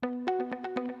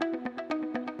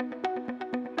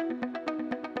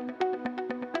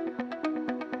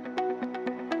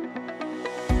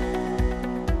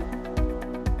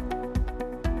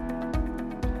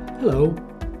Hello,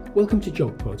 welcome to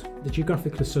GeogPod, the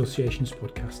Geographical Association's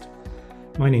podcast.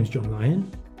 My name's John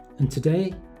Lyon, and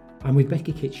today I'm with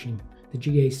Becky Kitchen, the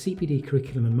GA's CPD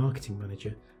Curriculum and Marketing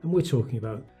Manager, and we're talking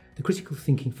about the Critical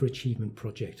Thinking for Achievement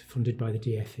project funded by the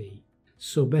DFE.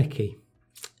 So Becky,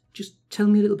 just tell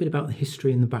me a little bit about the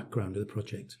history and the background of the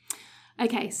project.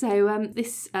 Okay, so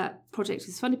this project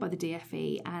is funded by the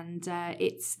DFE, and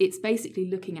it's basically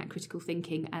looking at critical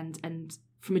thinking and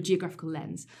from a geographical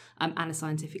lens and a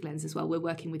scientific lens as well. We're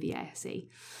working with the ASE.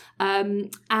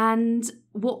 And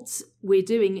what we're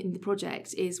doing in the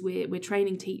project is we're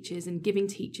training teachers and giving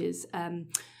teachers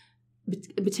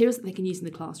materials that they can use in the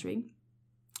classroom,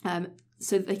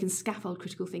 so that they can scaffold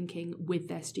critical thinking with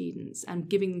their students and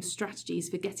giving them strategies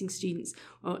for getting students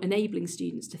or enabling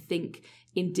students to think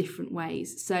in different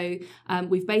ways. So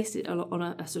we've based it on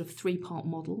a sort of three-part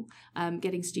model,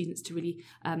 getting students to really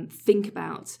think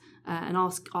about and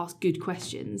ask good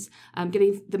questions,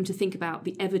 getting them to think about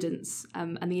the evidence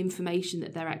and the information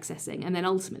that they're accessing, and then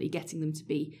ultimately getting them to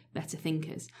be better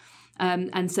thinkers.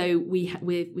 And so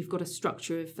we've got a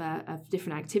structure of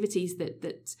different activities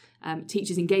that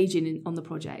teachers engage in on the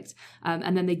project,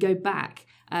 and then they go back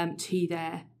to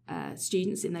their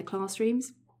students in their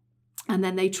classrooms, and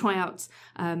then they try out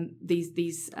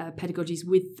these pedagogies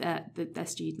with their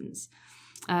students.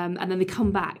 And then they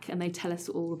come back and they tell us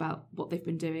all about what they've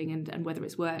been doing and whether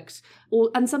it's worked,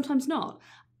 and sometimes not.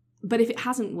 But if it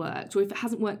hasn't worked, or if it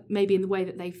hasn't worked maybe in the way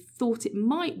that they thought it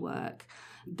might work,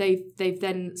 they've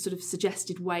then sort of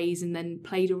suggested ways and then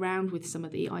played around with some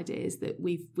of the ideas that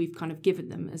we've kind of given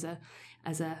them as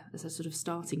a sort of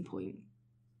starting point.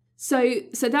 So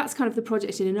that's kind of the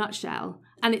project in a nutshell,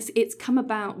 and it's come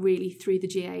about really through the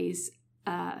GA's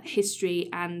history,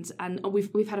 and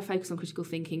we've had a focus on critical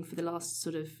thinking for the last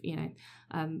sort of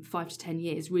 5 to 10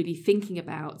 years, really thinking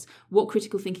about what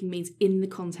critical thinking means in the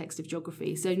context of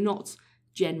geography. So not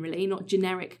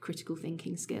generic critical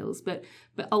thinking skills, but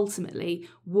ultimately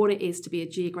what it is to be a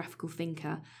geographical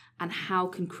thinker, and how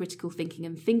can critical thinking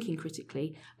and thinking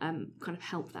critically kind of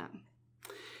help that.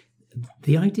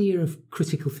 The idea of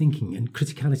critical thinking and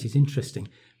criticality is interesting.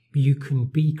 You can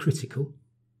be critical,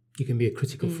 you can be a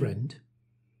critical friend,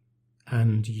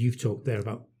 and you've talked there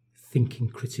about thinking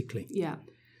critically. Yeah.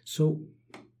 So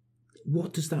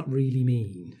what does that really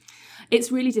mean?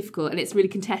 It's really difficult and it's really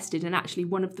contested, and actually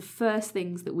one of the first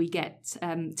things that we get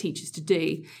teachers to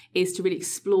do is to really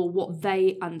explore what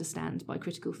they understand by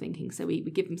critical thinking. So we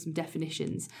give them some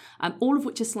definitions, all of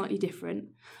which are slightly different,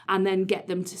 and then get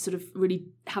them to sort of really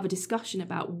have a discussion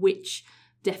about which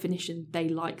definition they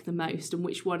like the most and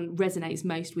which one resonates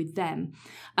most with them.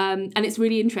 And it's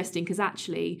really interesting because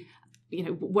actually,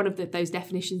 one of those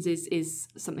definitions is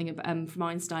something from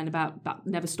Einstein about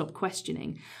never stop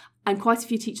questioning. And quite a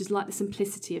few teachers like the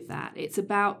simplicity of that. It's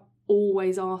about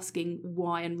always asking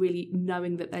why and really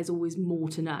knowing that there's always more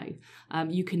to know.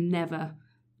 You can never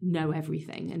know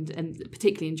everything. And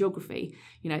particularly in geography,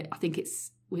 I think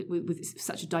it's with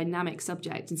such a dynamic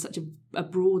subject and such a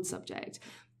broad subject,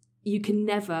 you can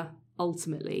never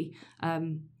ultimately,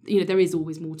 there is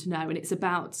always more to know. And it's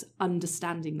about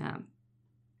understanding that.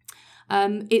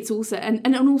 It's also,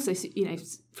 and also,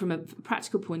 from a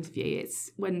practical point of view, it's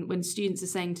when students are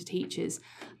saying to teachers,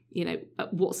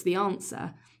 what's the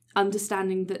answer?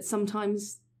 Understanding that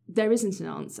sometimes there isn't an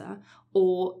answer,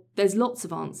 or there's lots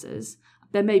of answers.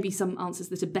 There may be some answers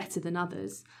that are better than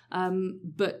others,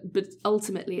 but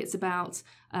ultimately it's about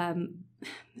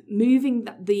moving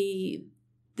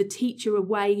the teacher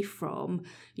away from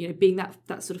being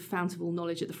that sort of fount of all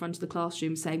knowledge at the front of the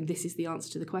classroom saying this is the answer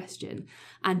to the question,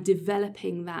 and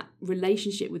developing that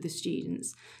relationship with the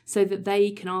students so that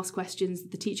they can ask questions,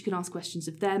 the teacher can ask questions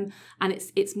of them, and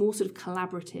it's more sort of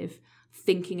collaborative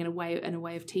thinking in a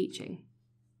way of teaching.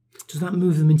 Does that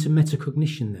move them into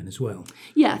metacognition then as well?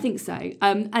 Yeah, I think so.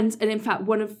 And in fact,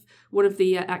 one of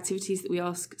the activities that we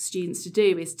ask students to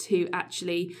do is to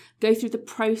actually go through the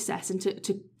process and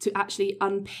to actually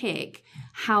unpick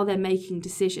how they're making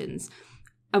decisions.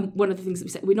 And one of the things that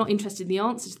we said, we're not interested in the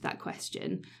answer to that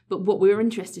question, but what we're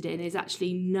interested in is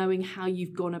actually knowing how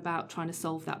you've gone about trying to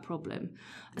solve that problem,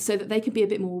 so that they can be a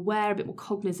bit more aware, a bit more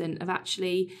cognizant of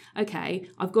actually, okay,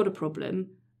 I've got a problem.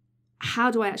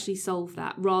 How do I actually solve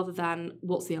that, rather than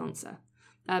what's the answer?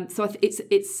 So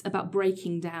it's about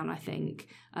breaking down, I think,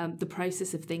 the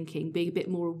process of thinking, being a bit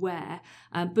more aware,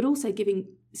 but also giving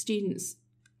students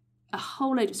a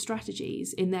whole load of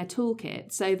strategies in their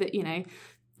toolkit, so that,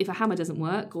 if a hammer doesn't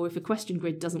work or if a question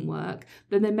grid doesn't work,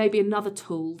 then there may be another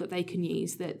tool that they can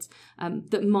use that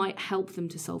might help them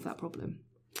to solve that problem.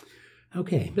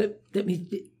 Okay, let me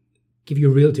give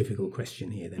you a real difficult question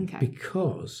here then, okay.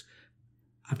 Because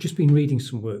I've just been reading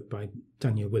some work by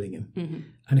Daniel Willingham, Mm-hmm.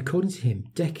 and according to him,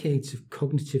 decades of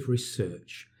cognitive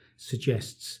research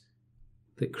suggests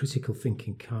that critical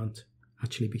thinking can't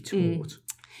actually be taught.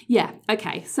 Yeah,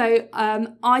 okay. So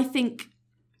I think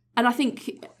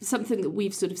something that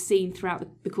we've sort of seen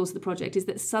throughout the course of the project is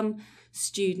that some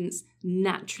students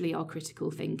naturally are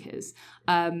critical thinkers.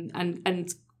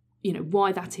 And you know,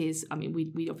 why that is, I mean,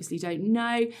 we obviously don't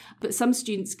know, but some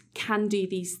students can do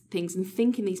these things and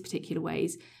think in these particular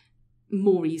ways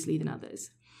more easily than others.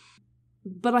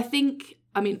 But I think,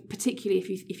 I mean, particularly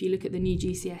if you look at the new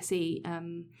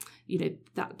GCSE, you know,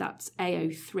 that's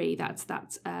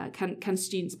AO3, can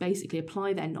students basically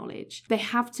apply their knowledge? They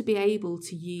have to be able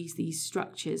to use these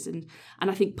structures, and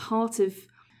I think part of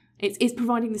it's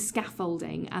providing the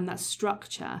scaffolding and that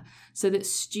structure so that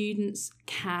students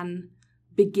can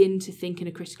begin to think in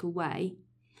a critical way,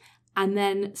 and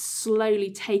then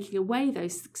slowly taking away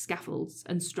those scaffolds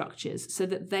and structures so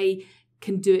that they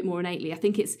can do it more innately. I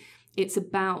think it's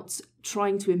about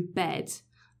trying to embed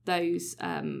those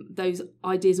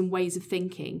ideas and ways of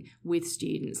thinking with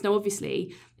students. Now,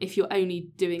 obviously, if you're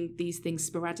only doing these things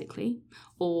sporadically,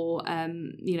 or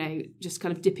you know, just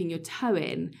kind of dipping your toe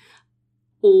in,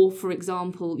 or for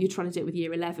example, you're trying to do it with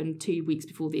Year 11 2 weeks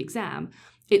before the exam,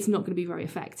 it's not going to be very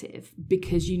effective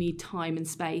because you need time and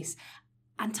space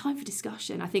and time for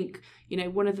discussion. I think, you know,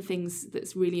 one of the things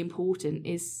that's really important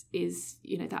is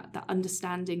you know, that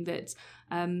understanding that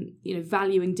you know,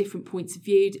 valuing different points of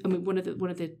view. I mean, one of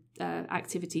the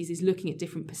activities is looking at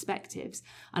different perspectives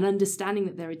and understanding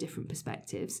that there are different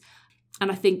perspectives. And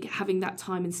I think having that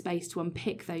time and space to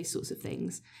unpick those sorts of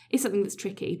things is something that's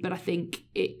tricky, but I think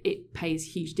it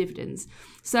pays huge dividends.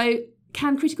 So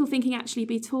can critical thinking actually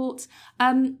be taught?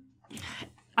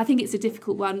 I think it's a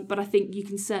difficult one, but I think you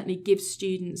can certainly give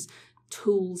students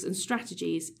tools and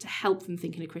strategies to help them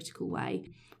think in a critical way.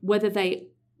 Whether they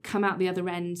come out the other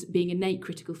end being innate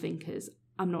critical thinkers,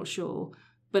 I'm not sure,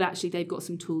 but actually they've got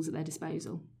some tools at their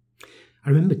disposal. I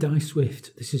remember Di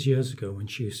Swift, this is years ago, when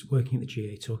she was working at the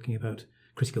GA talking about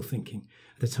critical thinking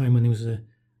at the time when there was an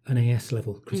AS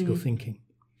level critical thinking.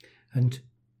 And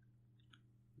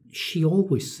she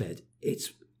always said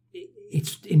it's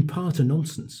in part a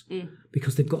nonsense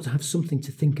because they've got to have something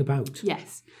to think about.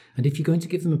 Yes. And if you're going to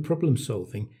give them a problem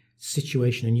solving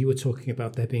situation, and you were talking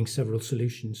about there being several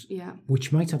solutions,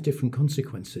 which might have different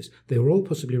consequences, they were all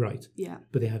possibly right,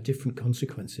 but they have different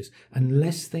consequences.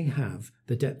 Unless they have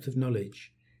the depth of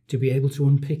knowledge to be able to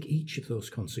unpick each of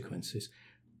those consequences,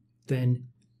 then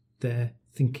their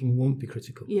thinking won't be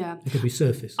critical. It'll be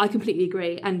surface. I completely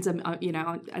agree. And you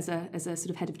know, as a sort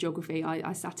of head of geography,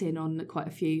 I sat in on quite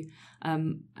a few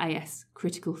AS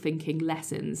critical thinking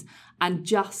lessons, and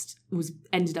just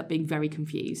ended up being very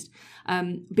confused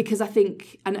because I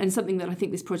think, and something that I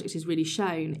think this project has really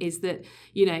shown is that,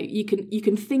 you know, you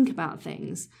can think about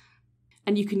things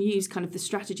and you can use kind of the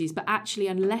strategies, but actually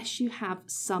unless you have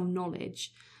some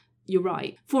knowledge, you're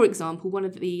right. For example, one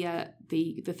of the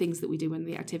things that we do in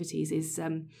the activities is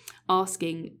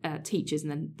asking teachers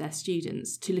and then their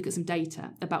students to look at some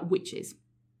data about witches,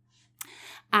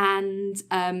 and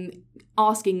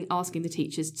asking the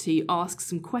teachers to ask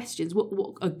some questions.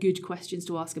 What are good questions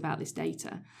to ask about this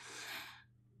data?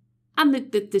 And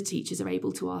the teachers are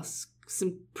able to ask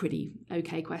some pretty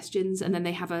okay questions, and then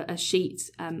they have a sheet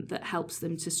that helps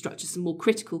them to structure some more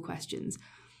critical questions.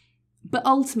 But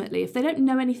ultimately, if they don't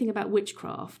know anything about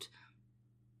witchcraft,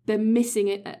 they're missing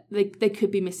it. They could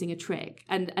be missing a trick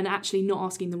and actually not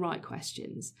asking the right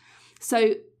questions.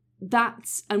 So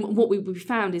that's, and what we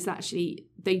found is that actually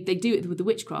they do it with the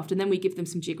witchcraft, and then we give them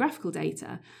some geographical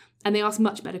data, and they ask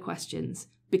much better questions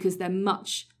because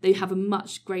they have a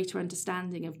much greater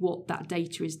understanding of what that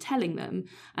data is telling them,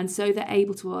 and so they're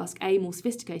able to ask more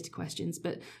sophisticated questions,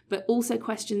 but also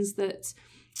questions that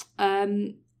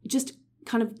just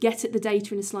kind of get at the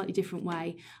data in a slightly different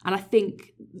way. And I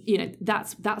think, you know,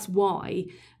 that's why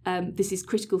this is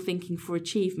critical thinking for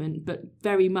achievement, but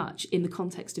very much in the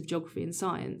context of geography and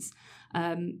science,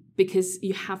 because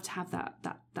you have to have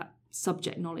that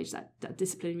subject knowledge, that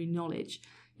disciplinary knowledge,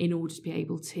 in order to be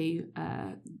able to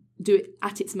do it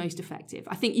at its most effective.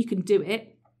 I think you can do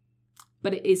it,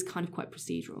 but it is kind of quite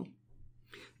procedural.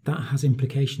 That has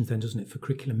implications then, doesn't it, for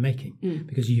curriculum making?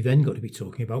 Because you've then got to be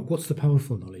talking about what's the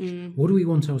powerful knowledge? What do we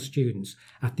want our students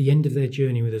at the end of their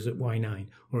journey with us at Y9,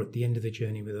 or at the end of the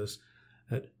journey with us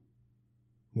at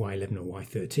Y11 or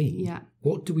Y13?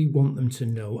 What do we want them to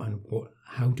know, and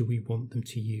how do we want them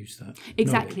to use that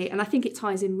Exactly. knowledge? And I think it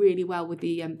ties in really well with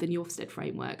the Njorstad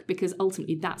framework, because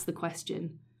ultimately that's the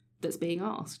question that's being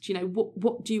asked.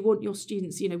 What do you want your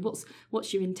students,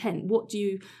 what's your intent? What do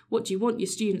you want your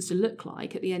students to look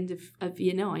like at the end of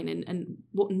year 9, and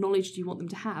what knowledge do you want them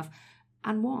to have,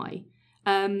 and why?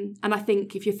 And I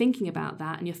think if you're thinking about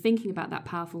that, and you're thinking about that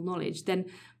powerful knowledge, then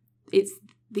it's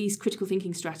these critical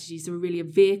thinking strategies are really a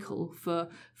vehicle for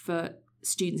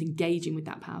students engaging with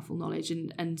that powerful knowledge,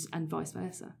 and vice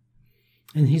versa.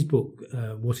 In his book,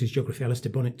 What is Geography?,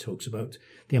 Alistair Bonnet talks about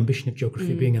the ambition of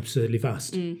geography being absurdly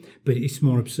vast, but it's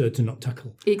more absurd to not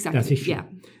tackle that issue. Yeah.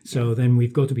 So then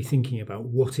we've got to be thinking about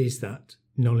what is that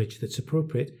knowledge that's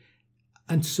appropriate.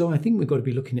 And so I think we've got to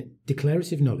be looking at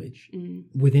declarative knowledge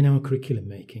within our curriculum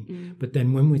making. But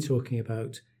then when we're talking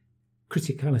about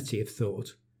criticality of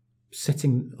thought,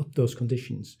 setting up those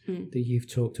conditions that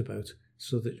you've talked about,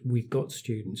 so that we've got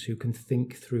students who can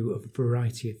think through a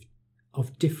variety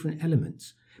of different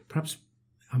elements. Perhaps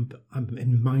I'm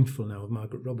mindful now of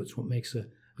Margaret Roberts, what makes a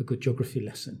good geography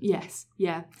lesson. Yes,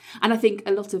 yeah. And I think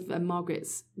a lot of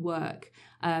Margaret's work,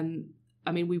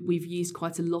 we've used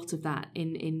quite a lot of that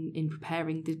in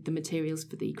preparing the materials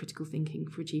for the Critical Thinking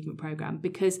for Achievement programme,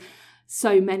 because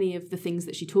so many of the things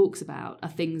that she talks about are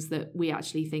things that we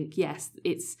actually think, yes,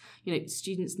 it's,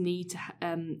 students need to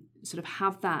sort of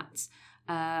have that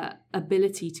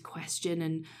ability to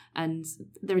question, and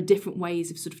there are different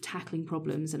ways of sort of tackling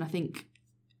problems, and I think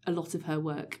a lot of her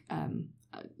work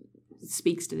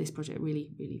speaks to this project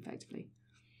really, really effectively.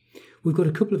 We've got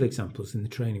a couple of examples in the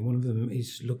training. One of them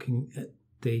is looking at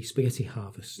the spaghetti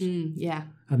harvest.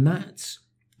 And that's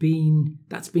been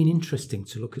interesting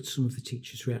to look at some of the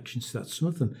teachers' reactions to that. Some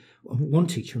of them, one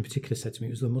teacher in particular said to me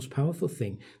it was the most powerful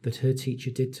thing that her teacher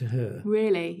did to her.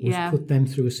 Really? Was put them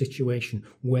through a situation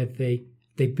where they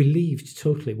believed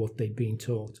totally what they'd been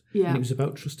taught. Yeah. And it was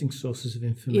about trusting sources of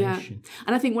information. Yeah.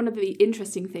 And I think one of the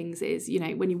interesting things is,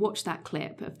 when you watch that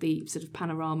clip of the sort of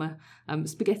panorama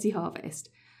spaghetti harvest,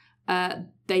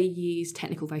 they use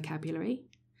technical vocabulary.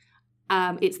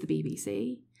 It's the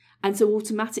BBC. And so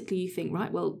automatically you think,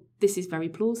 right, well, this is very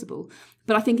plausible.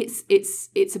 But I think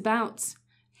it's about,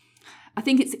 I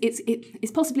think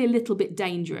it's possibly a little bit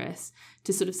dangerous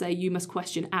to sort of say you must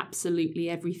question absolutely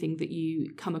everything that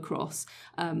you come across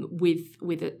with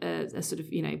a sort of,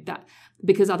 that,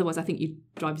 because otherwise I think you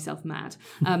drive yourself mad.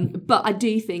 But I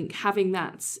do think having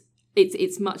that,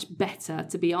 it's much better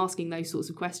to be asking those sorts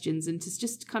of questions, and to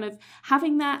just kind of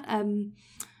having that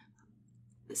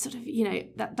sort of,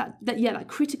 that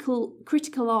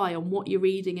critical eye on what you're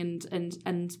reading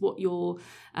and what you're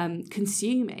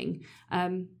consuming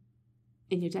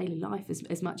in your daily life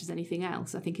as much as anything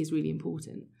else, I think is really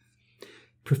important.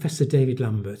 Professor David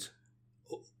Lambert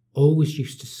always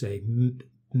used to say,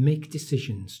 make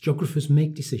decisions, geographers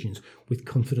make decisions with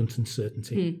confidence and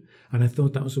certainty. And I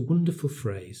thought that was a wonderful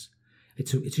phrase.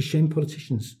 It's a shame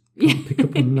politicians can't pick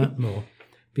up on that more,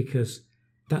 because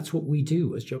that's what we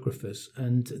do as geographers.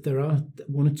 And there are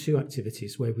one or two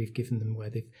activities where we've given them where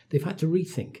they've had to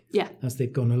rethink as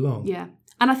they've gone along. Yeah.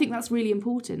 And I think that's really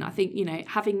important. I think,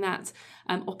 having that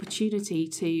opportunity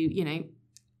to,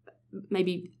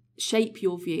 maybe shape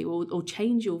your view or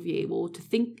change your view, or to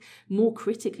think more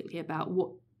critically about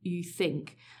what you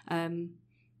think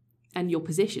and your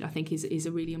position, I think is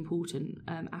a really important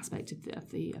aspect of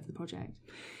the project.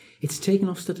 It's taken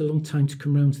Ofsted a long time to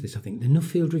come round to this, I think. The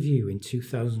Nuffield Review in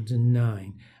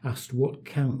 2009 asked what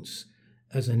counts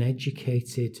as an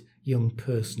educated young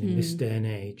person in this day and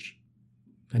age.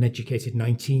 An educated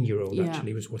 19-year-old,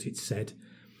 actually, was what it said.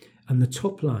 And the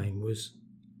top line was,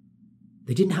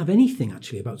 they didn't have anything,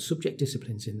 actually, about subject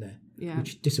disciplines in there,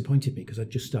 which disappointed me, because I'd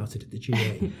just started at the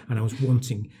GA and I was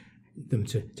wanting them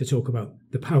to talk about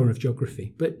the power of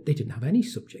geography, but they didn't have any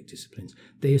subject disciplines.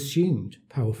 They assumed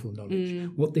powerful knowledge.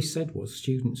 What they said was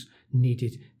students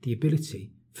needed the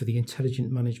ability for the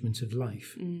intelligent management of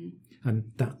life.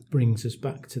 And that brings us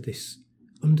back to this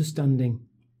understanding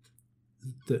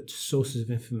that sources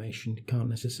of information can't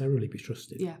necessarily be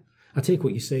trusted. Yeah. I take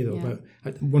what you say, though, about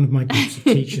one of my groups of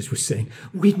teachers was saying,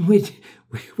 we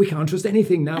can't trust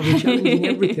anything now, we're challenging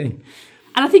everything.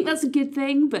 And I think that's a good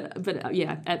thing, but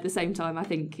at the same time, I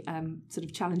think sort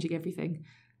of challenging everything.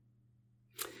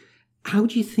 How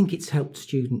do you think it's helped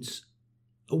students,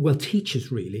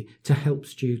 teachers really, to help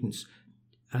students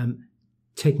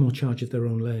take more charge of their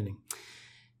own learning?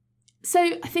 So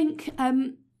I think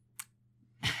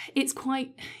it's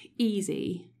quite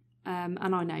easy, and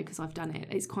I know because I've done it,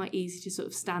 it's quite easy to sort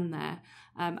of stand there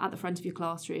at the front of your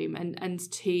classroom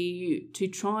and to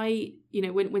try,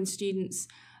 when students,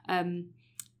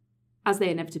 as they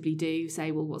inevitably do,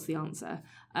 say, well, what's the answer,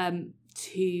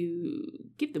 to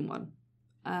give them one.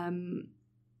 And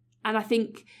I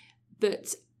think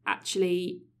that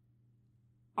actually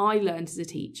I learned as a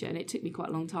teacher, and it took me quite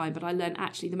a long time, but I learned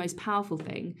actually the most powerful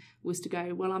thing was to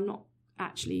go, well, I'm not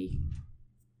actually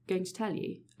going to tell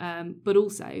you. But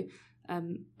also,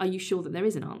 are you sure that there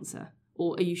is an answer?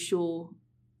 Or are you sure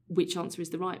which answer is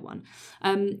the right one?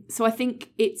 So I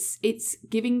think it's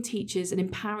giving teachers and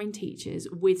empowering teachers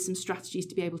with some strategies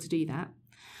to be able to do that.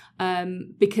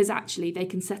 Because actually they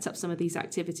can set up some of these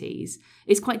activities.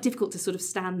 It's quite difficult to sort of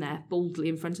stand there boldly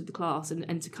in front of the class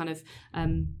and to kind of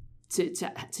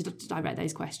to direct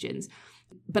those questions.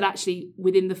 But actually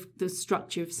within the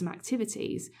structure of some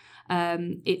activities,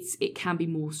 it can be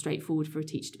more straightforward for a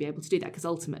teacher to be able to do that, because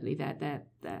ultimately they're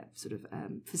sort of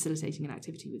facilitating an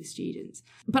activity with the students.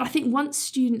 But I think once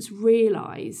students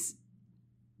realise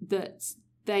that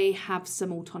they have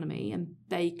some autonomy and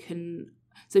they can,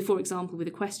 so for example with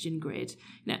a question grid,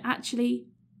 actually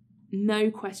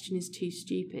no question is too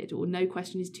stupid, or no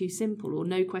question is too simple, or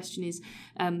no question is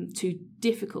too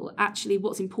difficult. Actually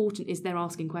what's important is they're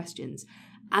asking questions,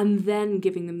 and then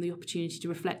giving them the opportunity to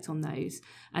reflect on those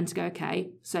and to go,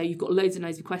 okay, so you've got loads and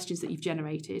loads of questions that you've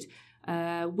generated.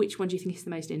 Which one do you think is the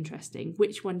most interesting?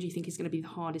 Which one do you think is going to be the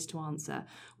hardest to answer?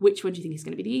 Which one do you think is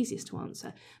going to be the easiest to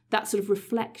answer? That sort of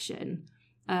reflection,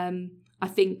 I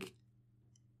think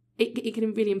it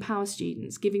can really empower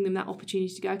students, giving them that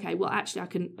opportunity to go, okay, well, actually,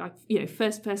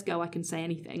 first go, I can say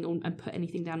anything and put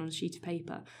anything down on a sheet of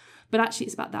paper. But actually,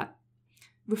 it's about that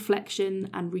reflection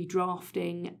and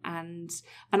redrafting, and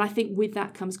I think with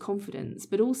that comes confidence,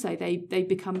 but also they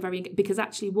become very, because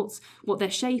actually what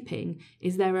they're shaping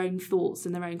is their own thoughts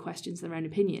and their own questions, their own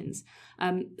opinions.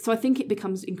 So I think it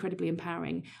becomes incredibly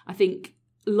empowering. I think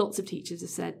lots of teachers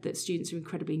have said that students are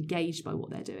incredibly engaged by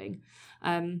what they're doing,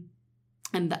 and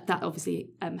that obviously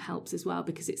helps as well,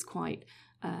 because it's quite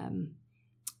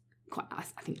I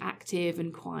think active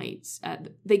and quite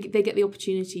they get the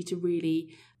opportunity to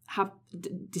really have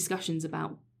discussions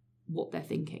about what they're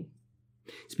thinking.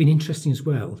 It's been interesting as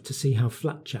well to see how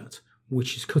Flat Chat,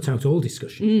 which has cut out all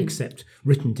discussion except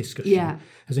written discussion,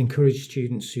 has encouraged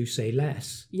students who say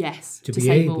less to be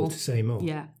able to say more.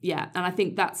 Yeah. And I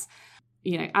think that's,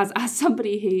 as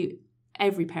somebody who,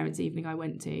 every parents' evening I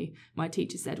went to, my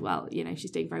teacher said, well,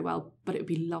 she's doing very well, but it would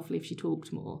be lovely if she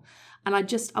talked more. And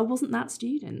I wasn't that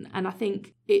student. And I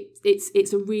think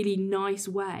it's a really nice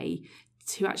way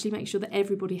to actually make sure that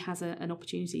everybody has an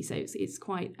opportunity. So it's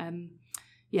quite,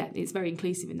 it's very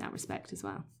inclusive in that respect as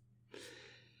well.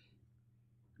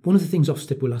 One of the things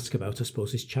Ofsted will ask about, I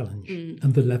suppose, is challenge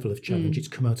and the level of challenge. It's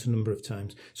come out a number of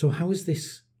times. So how has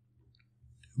this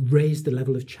raised the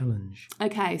level of challenge?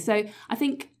 Okay, so I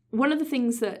think one of the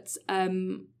things that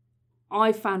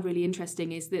I've found really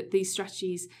interesting is that these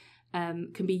strategies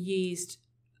can be used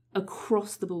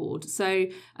across the board. So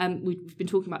we've been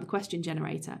talking about the question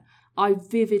generator. I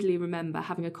vividly remember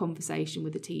having a conversation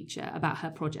with a teacher about her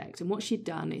project, and what she'd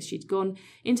done is she'd gone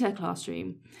into her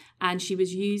classroom and she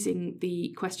was using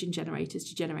the question generators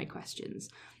to generate questions,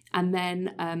 and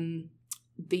then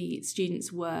the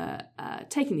students were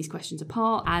taking these questions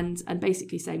apart and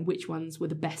basically saying which ones were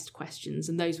the best questions,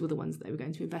 and those were the ones that they were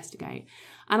going to investigate.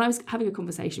 And I was having a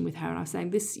conversation with her, and I was saying,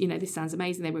 this sounds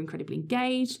amazing. They were incredibly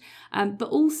engaged, but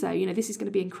also, this is going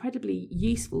to be incredibly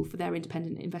useful for their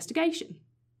independent investigation.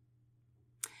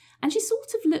 And she sort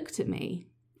of looked at me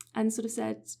and sort of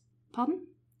said, pardon?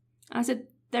 And I said,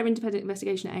 their independent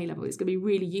investigation at A-level is going to be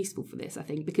really useful for this, I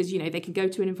think, because, they can go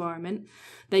to an environment,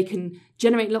 they can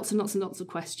generate lots and lots and lots of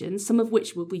questions, some of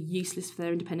which will be useless for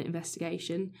their independent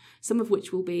investigation, some of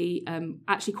which will be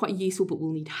actually quite useful but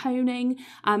will need honing.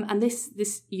 And this,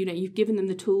 you've given them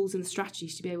the tools and the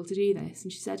strategies to be able to do this.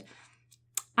 And she said,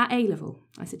 at A-level?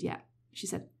 I said, yeah. She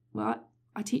said, well,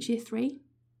 I teach year 3.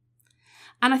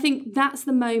 And I think that's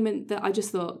the moment that I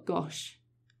just thought, gosh,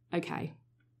 okay.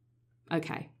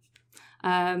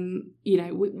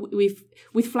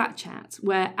 With Flat Chat,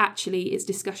 where actually it's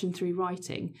discussion through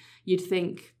writing, you'd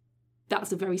think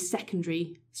that's a very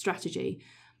secondary strategy.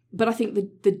 But I think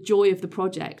the joy of the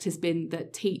project has been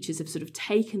that teachers have sort of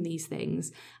taken these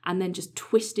things and then just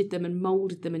twisted them and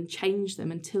moulded them and changed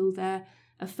them until they're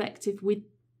effective with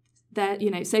their,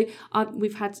 so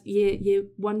we've had year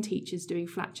 1 teachers doing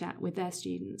Flat Chat with their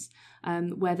students,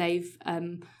 where they've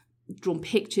drawn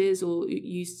pictures or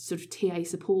used sort of TA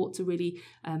support to really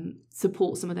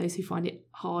support some of those who find it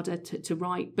harder to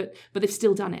write, but they've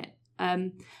still done it.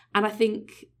 And I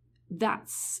think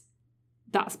that's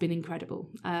been incredible.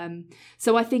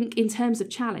 So I think in terms of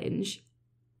challenge,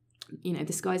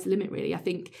 the sky's the limit, really. I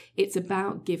think it's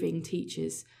about giving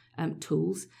teachers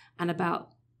tools, and about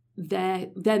they're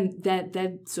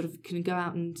sort of can go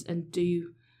out and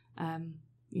do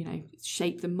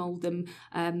shape them, mould them.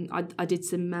 I did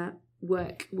some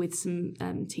work with some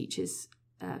teachers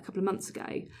a couple of months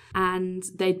ago, and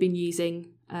they'd been using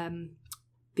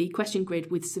the question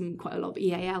grid with quite a lot of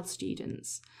EAL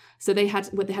students. So they had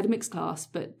a mixed class,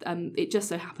 but it just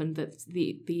so happened that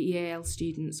the EAL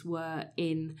students were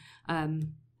in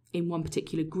one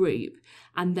particular group,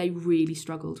 and they really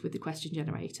struggled with the question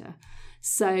generator.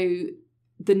 So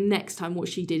the next time, what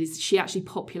she did is she actually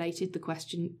populated the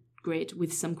question grid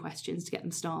with some questions to get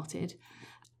them started,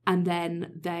 and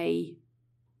then they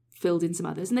filled in some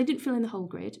others, and they didn't fill in the whole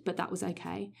grid, but that was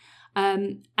okay.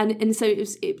 And so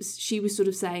it was. She was sort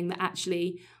of saying that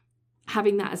actually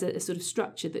having that as a sort of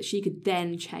structure that she could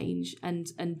then change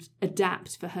and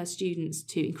adapt for her students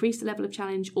to increase the level of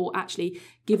challenge, or actually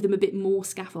give them a bit more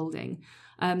scaffolding.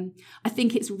 I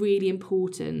think it's really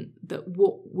important that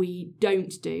what we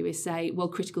don't do is say, well,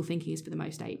 critical thinking is for the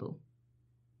most able.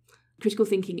 Critical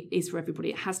thinking is for everybody.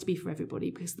 It has to be for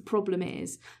everybody, because the problem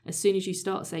is, as soon as you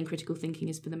start saying critical thinking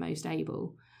is for the most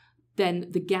able, then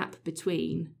the gap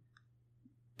between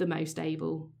the most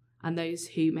able and those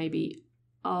who maybe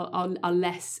are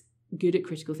less good at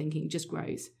critical thinking just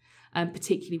grows,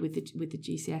 particularly with the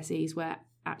GCSEs, where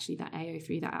actually that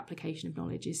AO3, that application of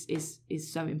knowledge, is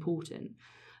so important.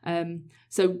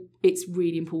 So it's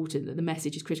really important that the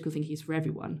message is critical thinking is for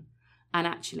everyone, and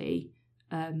actually,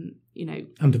 and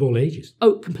of all ages.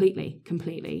 Oh,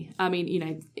 completely. I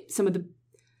mean, some of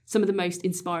the most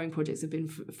inspiring projects have been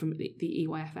from the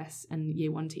EYFS and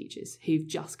Year 1 teachers who've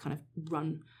just kind of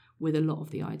run with a lot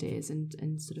of the ideas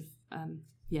and sort of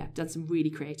done some really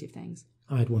creative things.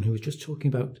 I had one who was just talking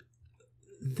about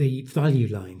the value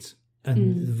lines,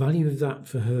 and the value of that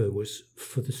for her was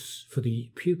for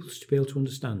the pupils to be able to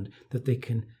understand that they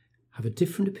can have a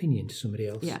different opinion to somebody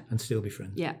else and still be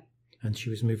friends. Yeah. And she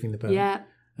was moving the boat. Yeah.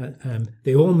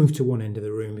 They all moved to one end of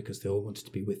the room because they all wanted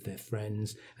to be with their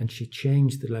friends, and she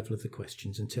changed the level of the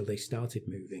questions until they started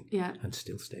moving and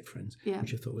still stayed friends,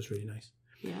 which I thought was really nice.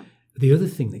 Yeah. The other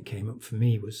thing that came up for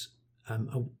me was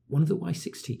one of the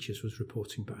Y6 teachers was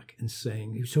reporting back and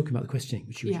saying, he was talking about the questioning,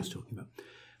 which she was just talking about,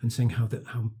 and saying how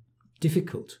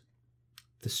difficult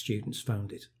the students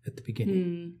found it at the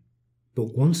beginning.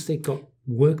 But once they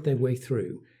worked their way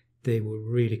through, they were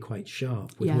really quite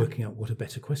sharp with working out what a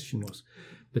better question was.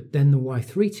 But then the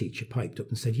Y3 teacher piped up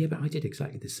and said, yeah, but I did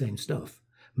exactly the same stuff.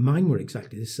 Mine were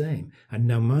exactly the same, and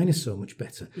now mine is so much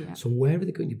better. Yeah. So where are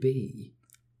they going to be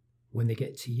when they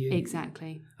get to you?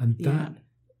 Exactly. And that,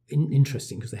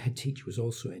 interesting, because the head teacher was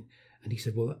also in, and he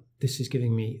said, well, this is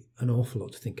giving me an awful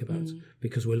lot to think about,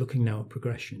 because we're looking now at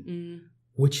progression,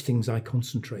 which things I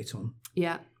concentrate on,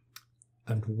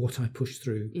 and what I push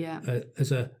through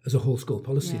as a whole school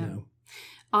policy now.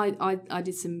 I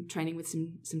did some training with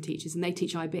some teachers, and they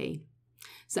teach IB.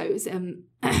 So it was,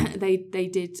 they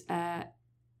did...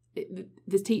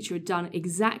 the teacher had done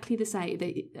exactly the same,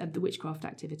 the witchcraft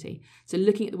activity. So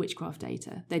looking at the witchcraft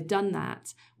data, they'd done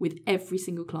that with every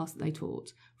single class that they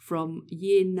taught from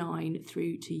year 9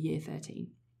 through to year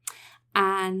 13.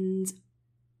 And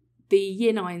the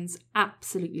year 9s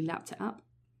absolutely lapped it up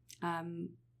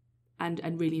and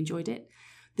really enjoyed it.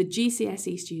 The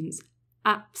GCSE students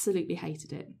absolutely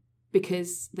hated it,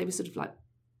 because they were sort of like,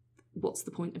 what's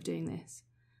the point of doing this?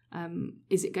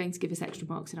 Is it going to give us extra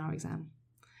marks in our exam?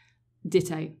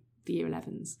 Ditto the year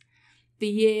 11s.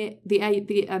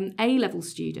 The A-level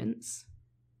students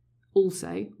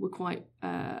also were quite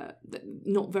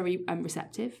not very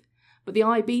receptive, but the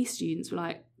IB students were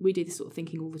like, we do this sort of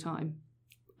thinking all the time,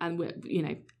 and we're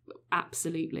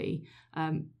absolutely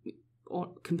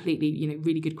completely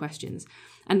really good questions.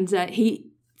 And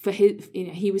he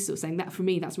was sort of saying that, for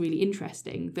me, that's really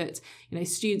interesting, that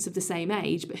students of the same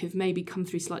age but who've maybe come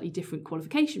through slightly different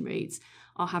qualification routes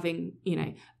are having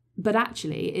but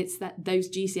actually it's that those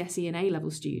GCSE and A-level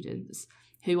students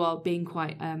who are being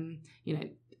quite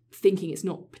thinking it's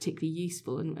not particularly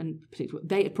useful and particularly,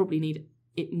 they probably need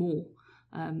it more,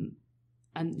 and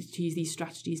to use these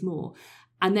strategies more.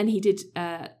 And then he did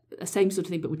a same sort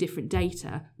of thing but with different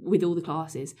data with all the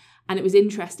classes, and it was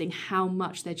interesting how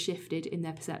much they'd shifted in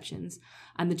their perceptions.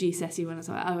 And the GCSE one was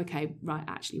like, oh, okay, right,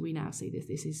 actually we now see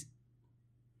this is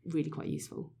really quite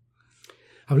useful.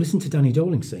 I've listened to Danny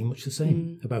Doling saying much the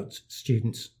same about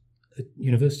students at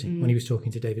university when he was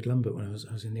talking to David Lambert when I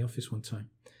was in the office one time,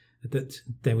 that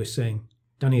they were saying,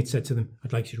 Danny had said to them,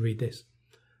 I'd like you to read this.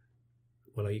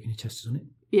 Well, are you going to test us on it?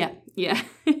 Yeah.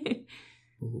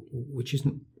 Which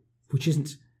isn't,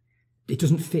 it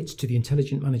doesn't fit to the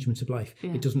intelligent management of life.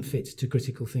 Yeah. It doesn't fit to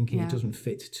critical thinking. Yeah. It doesn't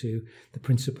fit to the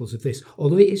principles of this.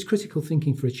 Although it is critical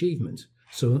thinking for achievement.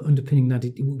 So underpinning that,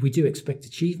 we do expect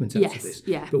achievement out of this.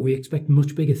 Yeah. But we expect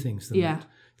much bigger things than that.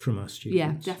 from our students.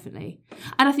 Yeah, definitely.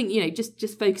 And I think,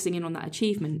 just focusing in on that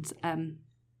achievement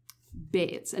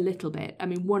bit a little bit. I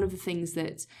mean, one of the things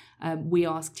that we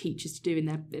ask teachers to do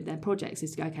in their projects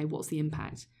is to go, okay, what's the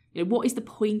impact? What is the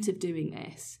point of doing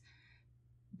this?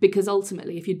 Because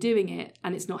ultimately, if you're doing it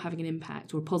and it's not having an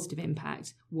impact or a positive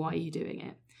impact, why are you doing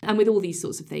it? And with all these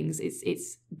sorts of things,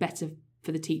 it's better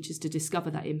for the teachers to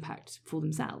discover that impact for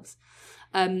themselves.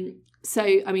 So,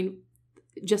 I mean,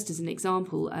 just as an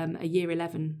example, a year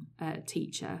 11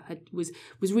 teacher was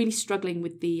really struggling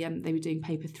with they were doing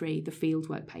paper 3, the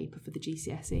fieldwork paper for the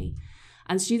GCSE.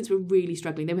 And students were really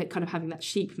struggling. They were kind of having that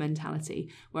sheep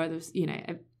mentality where there was,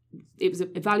 it was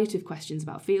evaluative questions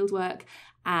about fieldwork,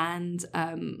 and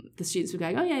the students were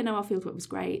going, oh yeah, no, our fieldwork was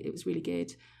great, it was really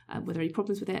good. Were there any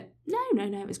problems with it? No,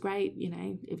 it was great.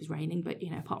 It was raining, but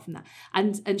apart from that,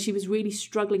 and she was really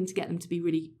struggling to get them to be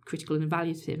really critical and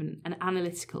evaluative and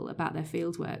analytical about their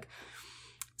fieldwork.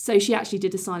 So she actually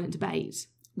did a silent debate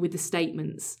with the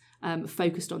statements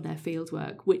focused on their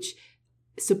fieldwork, which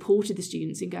supported the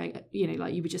students in going,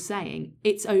 like you were just saying,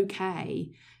 it's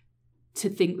okay to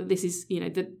think that this is,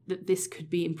 that this could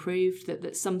be improved,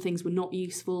 that some things were not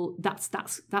useful. That's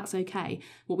okay.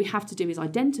 What we have to do is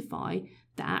identify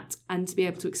that and to be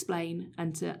able to explain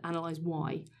and to analyse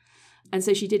why. And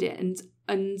so she did it.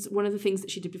 And one of the things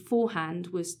that she did beforehand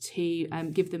was to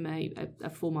give them a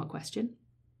 4-mark question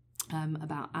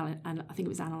about, and I think it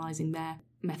was analysing their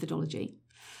methodology.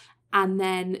 And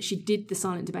then she did the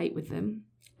silent debate with them,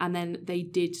 and then they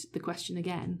did the question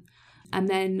again. And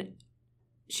then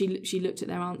she looked at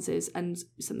their answers, and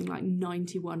something like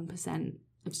 91%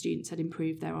 of students had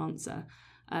improved their answer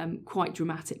quite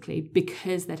dramatically,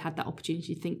 because they'd had that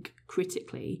opportunity to think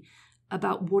critically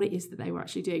about what it is that they were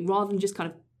actually doing, rather than just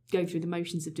kind of going through the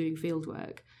motions of doing field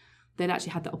work. They'd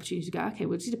actually had that opportunity to go, okay,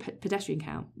 we'll do a pedestrian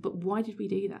count, but why did we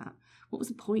do that? What was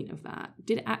the point of that?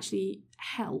 Did it actually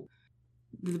help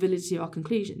the validity of our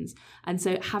conclusions? And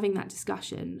so having that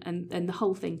discussion, and the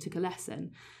whole thing took a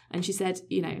lesson. And she said,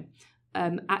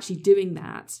 actually doing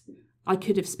that, I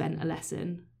could have spent a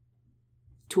lesson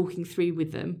talking through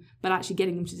with them, but actually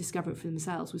getting them to discover it for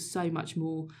themselves was so much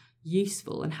more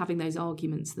useful, and having those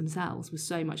arguments themselves was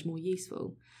so much more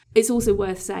useful. It's also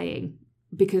worth saying,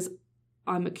 because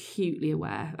I'm acutely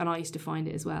aware, and I used to find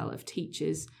it as well, of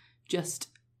teachers just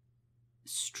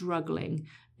struggling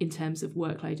in terms of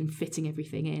workload and fitting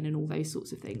everything in and all those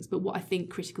sorts of things. But what I think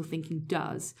critical thinking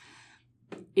does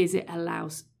is it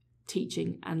allows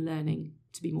teaching and learning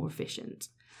to be more efficient.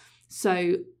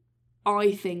 So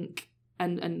I think,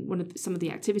 and some of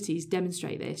the activities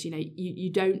demonstrate this,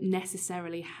 you don't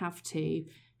necessarily have to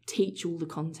teach all the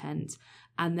content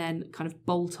and then kind of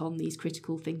bolt on these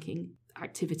critical thinking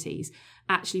activities.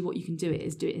 Actually, what you can do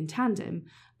is do it in tandem.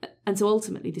 And so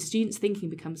ultimately the student's thinking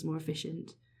becomes more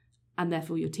efficient, and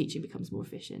therefore your teaching becomes more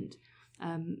efficient.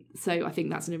 So I think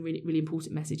that's a really, really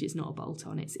important message. It's not a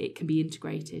bolt-on. It can be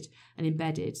integrated and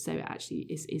embedded, so it actually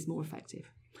is more effective.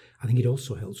 I think it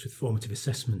also helps with formative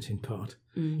assessment in part.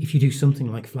 If you do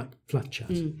something like flat chat,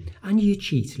 and you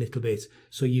cheat a little bit,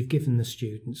 so you've given the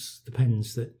students the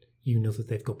pens that you know that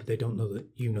they've got, but they don't know that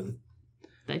you know that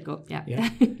they've got, yeah.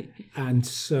 And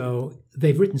so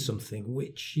they've written something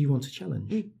which you want to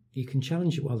challenge. You can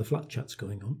challenge it while the flat chat's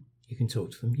going on. You can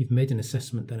talk to them. You've made an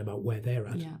assessment then about where they're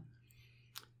at. Yeah.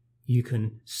 You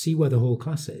can see where the whole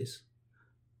class is,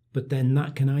 but then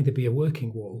that can either be a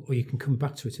working wall, or you can come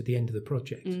back to it at the end of the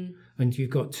project. And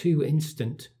you've got 2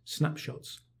 instant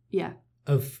snapshots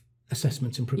of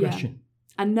assessment and progression.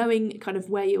 Yeah. And knowing kind of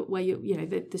where you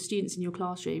the students in your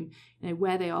classroom,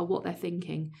 where they are, what they're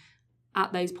thinking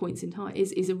at those points in time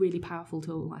is a really powerful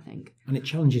tool, I think. And it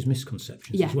challenges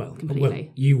misconceptions as well. Completely.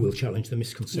 Well, you will challenge the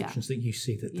misconceptions that you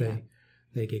see that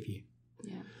they give you.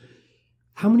 Yeah.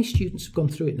 How many students have gone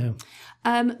through it now?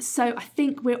 So I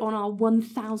think we're on our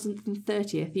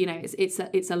 1,030th.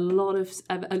 It's a lot of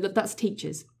that's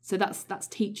teachers. So that's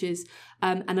teachers,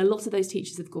 and a lot of those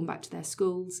teachers have gone back to their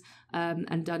schools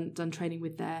and done training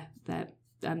with their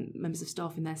members of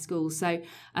staff in their schools. So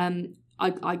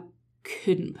I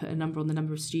couldn't put a number on the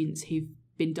number of students who've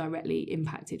been directly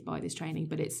impacted by this training,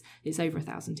 but it's over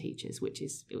 1,000 teachers, which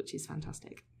is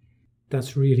fantastic.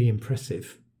 That's really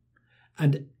impressive.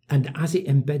 And as it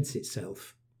embeds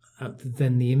itself,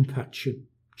 then the impact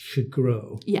should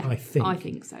grow. Yeah, I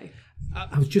think so.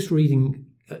 I was just reading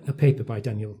a paper by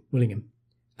Daniel Willingham,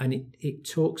 and it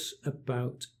talks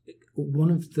about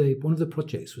one of the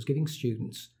projects was giving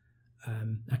students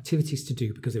activities to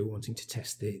do because they were wanting to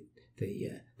test the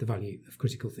value of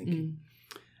critical thinking,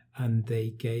 and they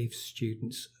gave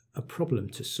students a problem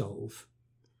to solve.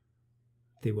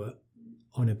 They were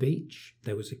on a beach.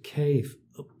 There was a cave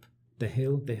up the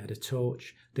hill, they had a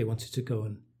torch, they wanted to go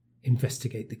and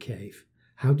investigate the cave.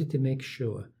 How did they make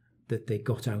sure that they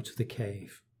got out of the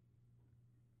cave?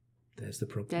 There's the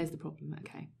problem.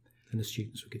 Okay. And the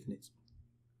students were given it.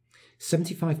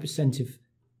 75% of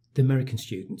the American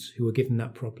students who were given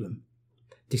that problem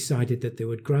decided that they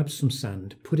would grab some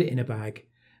sand, put it in a bag,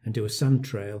 and do a sand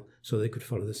trail so they could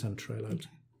follow the sand trail out.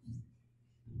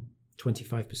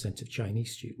 25% of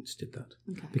Chinese students did that.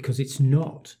 Okay. Because it's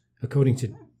not, according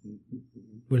to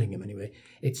Willingham anyway,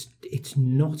 it's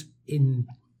not in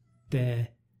their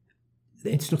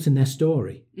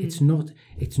story. It's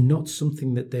not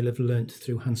something that they'll have learnt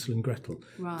through Hansel and Gretel,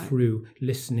 through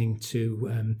listening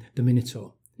to the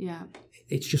Minotaur. Yeah.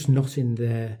 It's just not in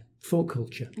their folk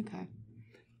culture. Okay.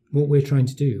 What we're trying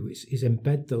to do is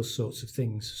embed those sorts of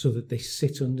things so that they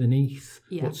sit underneath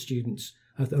what students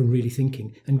are really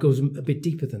thinking, and goes a bit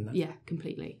deeper than that. Yeah,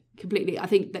 completely. I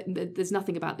think that there's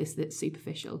nothing about this that's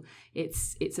superficial.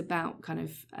 It's about kind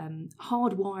of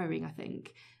hardwiring, I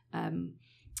think,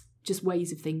 just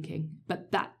ways of thinking.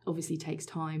 But that obviously takes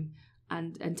time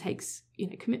and takes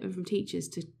commitment from teachers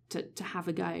to have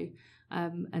a go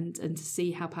and to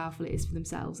see how powerful it is for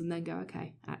themselves, and then go,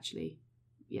 okay, actually,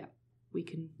 yeah, we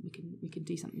can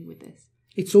do something with this.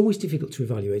 It's always difficult to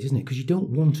evaluate, isn't it? Because you don't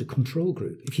want a control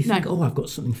group. If you think, I've got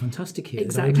something fantastic here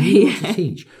that I really want to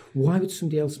teach, why would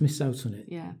somebody else miss out on it?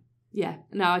 Yeah.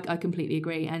 No, I completely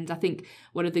agree. And I think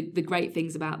one of the great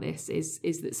things about this is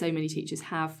that so many teachers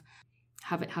have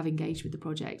engaged with the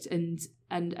project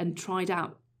and tried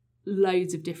out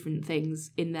loads of different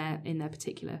things in their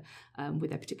particular with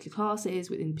their particular classes,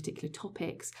 within particular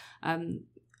topics.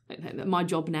 My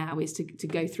job now is to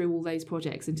go through all those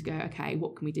projects and to go, okay,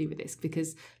 what can we do with this?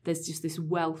 Because there's just this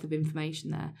wealth of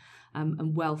information there,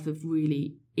 and wealth of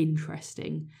really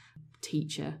interesting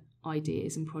teacher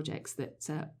ideas and projects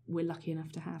that we're lucky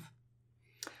enough to have.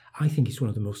 I think it's one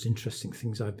of the most interesting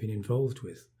things I've been involved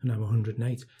with, and I'm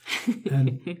 108.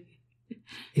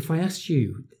 If I asked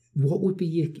you, what would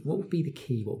be the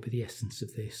key? What would be the essence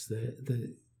of this?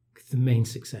 The main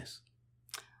success?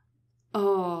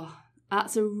 Oh,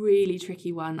 that's a really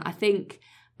tricky one. I think,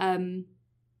 you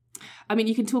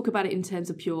can talk about it in terms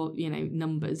of pure,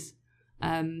 numbers.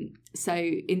 So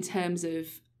in terms of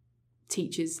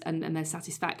teachers and their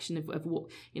satisfaction of what,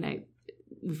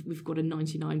 we've got a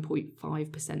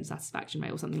 99.5% satisfaction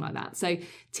rate or something like that. So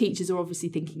teachers are obviously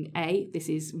thinking, this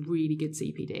is really good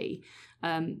CPD,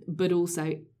 but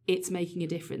also it's making a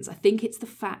difference. I think it's the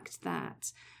fact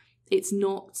that it's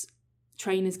not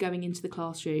trainers going into the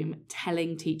classroom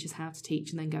telling teachers how to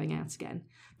teach and then going out again.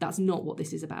 That's not what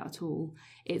this is about at all.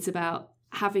 It's about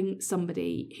having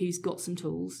somebody who's got some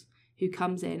tools, who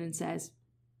comes in and says,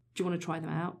 do you want to try them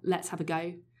out? Let's have a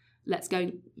go. Let's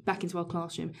go back into our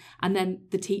classroom. And then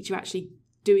the teacher actually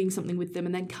doing something with them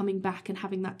and then coming back and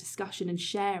having that discussion and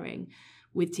sharing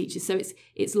with teachers. So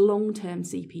it's long-term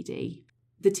CPD.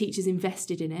 The teacher's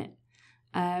invested in it.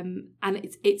 And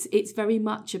it's very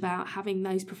much about having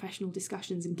those professional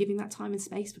discussions and giving that time and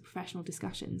space for professional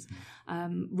discussions,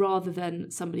 rather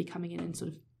than somebody coming in and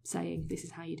sort of saying, this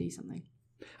is how you do something.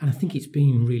 And I think it's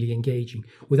been really engaging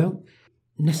without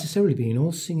necessarily being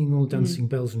all singing, all dancing,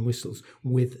 bells and whistles,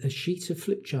 with a sheet of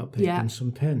flip chart paper and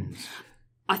some pens.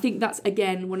 I think that's,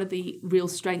 again, one of the real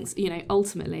strengths.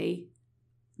 Ultimately,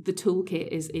 the toolkit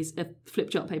is a flip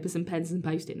chart paper, some pens and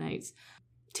post-it notes.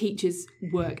 Teachers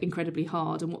work incredibly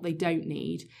hard, and what they don't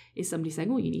need is somebody saying,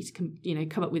 you need to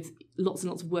come up with lots and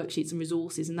lots of worksheets and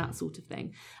resources and that sort of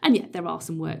thing. And yet there are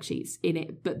some worksheets in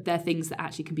it, but they're things that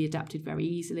actually can be adapted very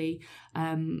easily,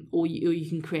 or you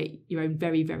can create your own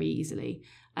very, very easily.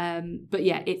 But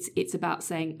yeah, it's about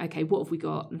saying, okay, what have we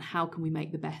got and how can we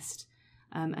make the best,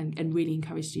 and really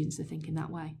encourage students to think in that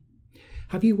way.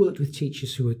 Have you worked with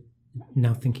teachers who are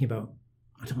now thinking about,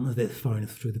 I don't know if they're far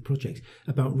enough through the project,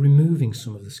 about removing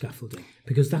some of the scaffolding?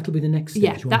 Because that'll be the next stage.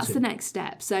 Yeah, that's the next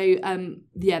step. So,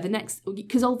 the next,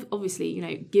 because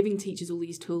obviously, giving teachers all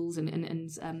these tools and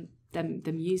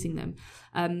them using them,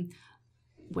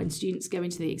 when students go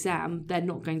into the exam, they're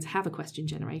not going to have a question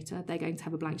generator. They're going to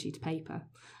have a blank sheet of paper,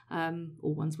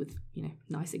 or ones with,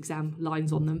 nice exam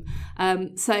lines on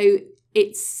them. So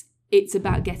it's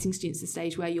about getting students to the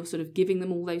stage where you're sort of giving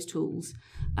them all those tools,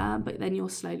 but then you're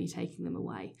slowly taking them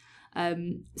away.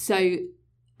 So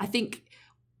I think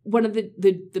one of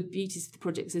the beauties of the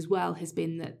projects as well has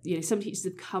been that, some teachers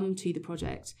have come to the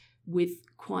project with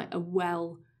quite a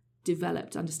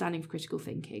well-developed understanding of critical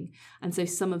thinking. And so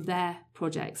some of their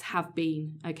projects have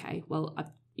been, okay, well,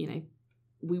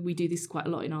 we do this quite a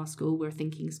lot in our school. We're a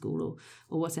thinking school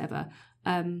or whatever.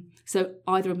 So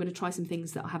either I'm going to try some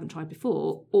things that I haven't tried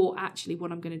before, or actually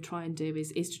what I'm going to try and do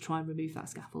is to try and remove that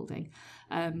scaffolding,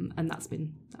 and that's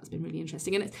been really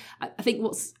interesting. And I think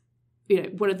what's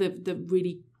one of the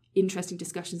really interesting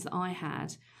discussions that I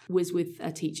had was with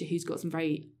a teacher who's got some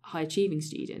very high achieving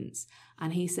students,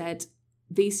 and he said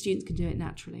these students can do it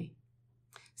naturally.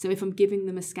 So if I'm giving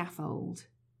them a scaffold,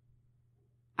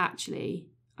 actually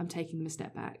I'm taking them a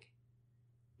step back.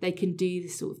 They can do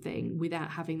this sort of thing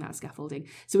without having that scaffolding.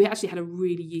 So we actually had a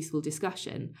really useful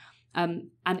discussion, and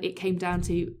it came down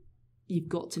to you've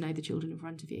got to know the children in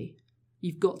front of you.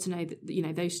 You've got to know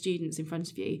that those students in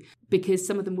front of you, because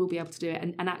some of them will be able to do it,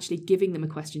 and actually giving them a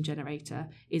question generator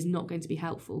is not going to be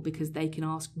helpful because they can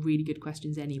ask really good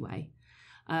questions anyway.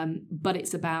 But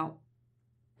it's about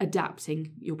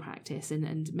adapting your practice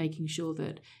and making sure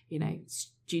that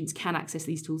students can access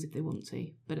these tools if they want to,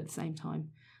 but at the same time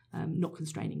not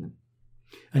constraining them.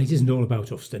 And it isn't all about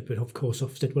Ofsted, but of course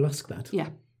Ofsted will ask that. Yeah.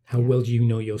 How well do you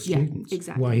know your students? Yeah,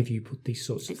 exactly. Why have you put these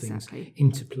sorts of things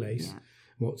into place? Yeah.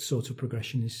 What sort of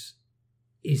progression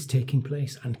is taking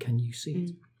place, and can you see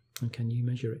it? And can you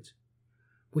measure it?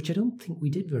 Which I don't think we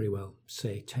did very well,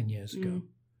 say, 10 years ago.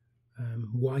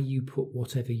 Why you put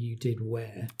whatever you did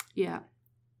where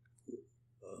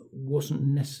wasn't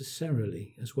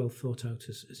necessarily as well thought out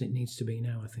as it needs to be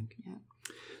now, I think. Yeah.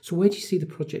 So where do you see the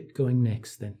project going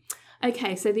next then?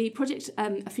 Okay, so the project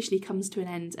officially comes to an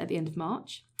end at the end of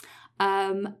March.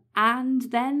 And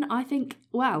then I think,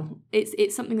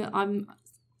 it's something that I'm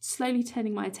slowly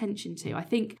turning my attention to. I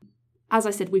think, as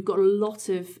I said, we've got a lot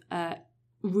of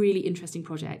really interesting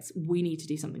projects. We need to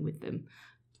do something with them.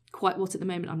 Quite what at the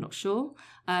moment, I'm not sure.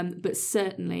 But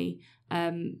certainly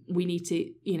we need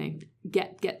to,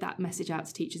 get that message out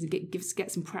to teachers and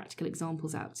get some practical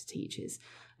examples out to teachers,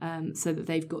 so that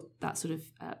they've got that sort of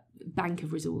bank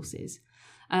of resources.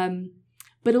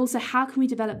 But also, how can we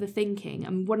develop the thinking?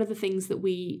 And one of the things that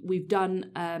we've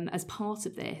done as part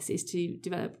of this is to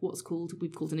develop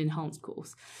we've called an enhanced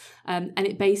course, and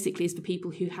it basically is for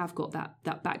people who have got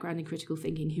that background in critical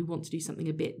thinking, who want to do something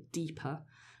a bit deeper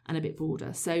and a bit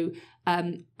broader. So,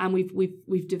 and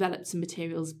we've developed some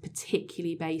materials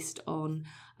particularly based on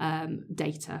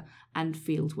data and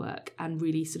field work, and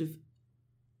really sort of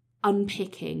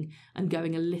unpicking and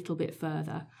going a little bit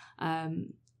further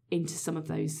into some of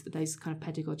those kind of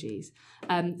pedagogies.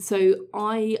 So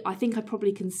I think I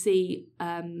probably can see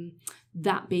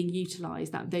that being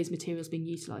utilised, those materials being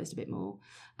utilised a bit more,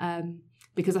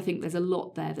 because I think there's a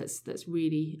lot there that's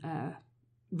really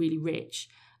really rich.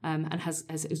 And has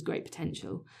great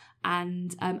potential,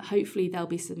 and hopefully there'll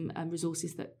be some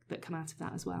resources that come out of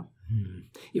that as well.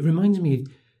 It reminds me,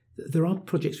 there are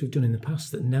projects we've done in the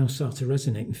past that now start to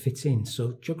resonate and fit in.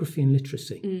 So geography and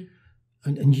literacy,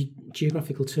 and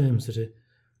geographical terms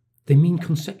they mean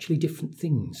conceptually different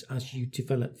things as you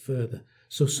develop further.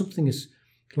 So something is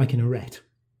like an arete.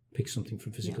 Pick something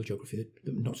from physical geography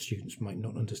that not students might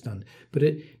not understand. But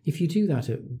if you do that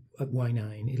at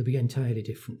Y9, it'll be entirely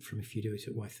different from if you do it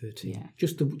at Y13. Yeah.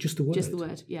 Just the word. Just the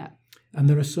word, yeah. And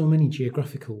there are so many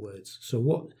geographical words. So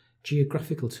what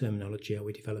geographical terminology are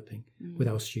we developing with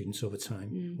our students over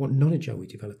time? What knowledge are we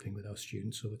developing with our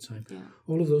students over time? Yeah.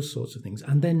 All of those sorts of things.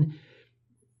 And then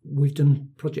we've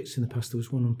done projects in the past. There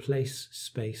was one on place,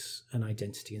 space, and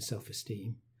identity and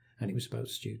self-esteem. And it was about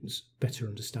students better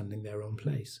understanding their own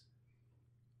place,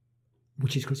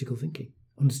 which is critical thinking,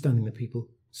 understanding that people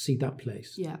see that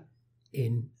place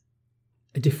in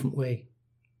a different way,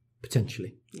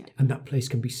 potentially. Yeah. And that place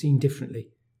can be seen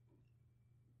differently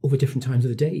over different times of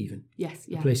the day even. Yes,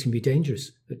 yeah. The place can be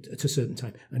dangerous at a certain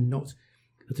time and not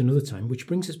at another time, which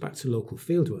brings us back to local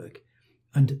fieldwork.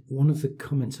 And one of the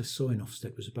comments I saw in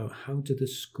Ofsted was about how do the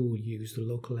school use the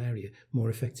local area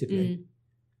more effectively?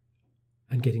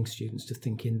 And getting students to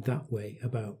think in that way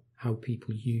about how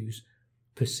people use,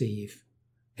 perceive,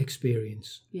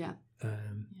 experience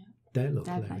their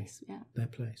local area, place, their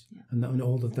place, and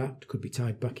all of that could be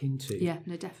tied back into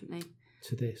definitely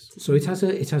to this. So it has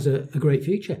a great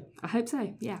future. I hope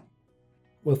so. Yeah.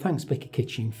 Well, thanks Becky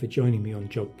Kitching for joining me on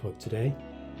JogPod today,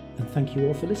 and thank you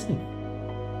all for listening.